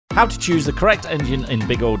How to choose the correct engine in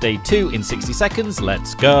Big Ol' Day 2 in 60 seconds,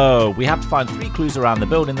 let's go! We have to find 3 clues around the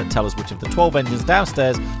building that tell us which of the 12 engines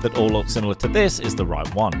downstairs that all look similar to this is the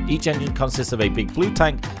right one. Each engine consists of a big blue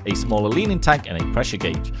tank, a smaller leaning tank and a pressure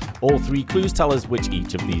gauge. All 3 clues tell us which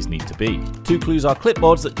each of these need to be. 2 clues are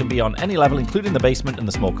clipboards that can be on any level including the basement and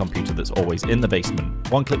the small computer that's always in the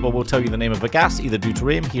basement. One clipboard will tell you the name of a gas, either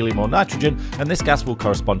deuterium, helium or nitrogen, and this gas will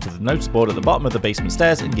correspond to the notice board at the bottom of the basement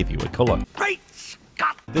stairs and give you a colour.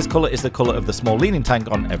 This colour is the colour of the small leaning tank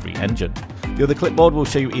on every engine. The other clipboard will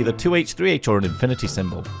show you either 2H, 3H or an infinity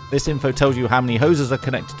symbol. This info tells you how many hoses are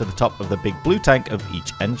connected to the top of the big blue tank of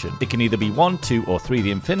each engine. It can either be 1, 2 or 3,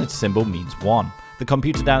 the infinity symbol means 1. The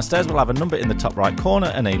computer downstairs will have a number in the top right corner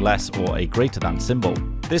and a less or a greater than symbol.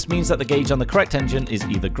 This means that the gauge on the correct engine is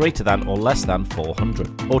either greater than or less than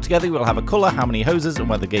 400. Altogether we will have a colour, how many hoses and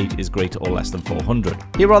whether the gauge is greater or less than 400.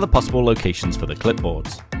 Here are the possible locations for the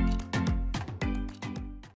clipboards.